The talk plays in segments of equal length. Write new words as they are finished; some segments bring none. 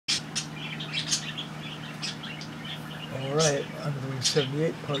Alright, Under the Wing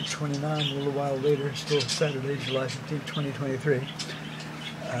 78, part 29, a little while later, still Saturday, July 15, 2023.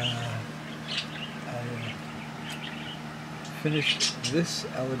 I finished this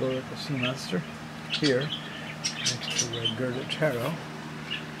allegorical sea monster here, next to Gerda Tarot.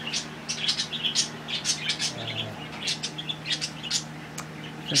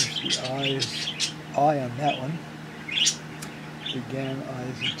 Finished the eye on that one. Began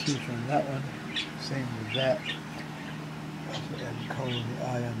eyes and teeth on that one. Same with that. Also add color of the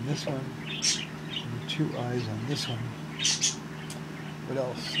eye on this one. And the two eyes on this one. What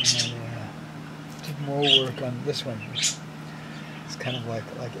else? I did more work on this one. It's kind of like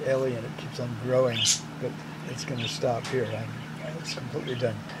Alien. It keeps on growing, but it's going to stop here. It's completely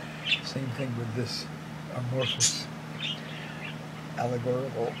done. Same thing with this amorphous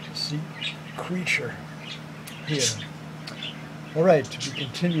allegorical sea creature here. All right, to be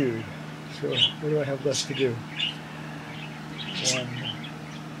continued. So what do I have left to do? 1,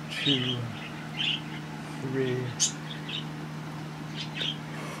 2, 3,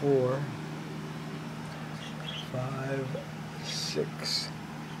 4, 5, 6,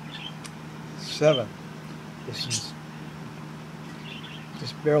 7. This is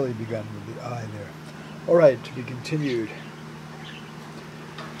just barely begun with the eye there. All right, to be continued.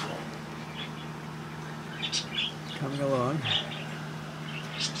 Coming along.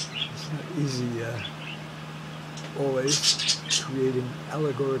 It's not easy always creating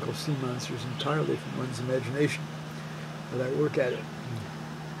allegorical sea monsters entirely from one's imagination, but I work at it.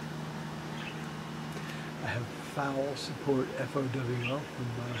 I have foul support, FOWL,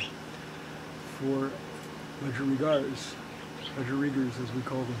 for Budgerigars, as we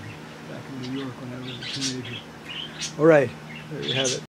called them back in New York when I was a teenager. All right, there you have it.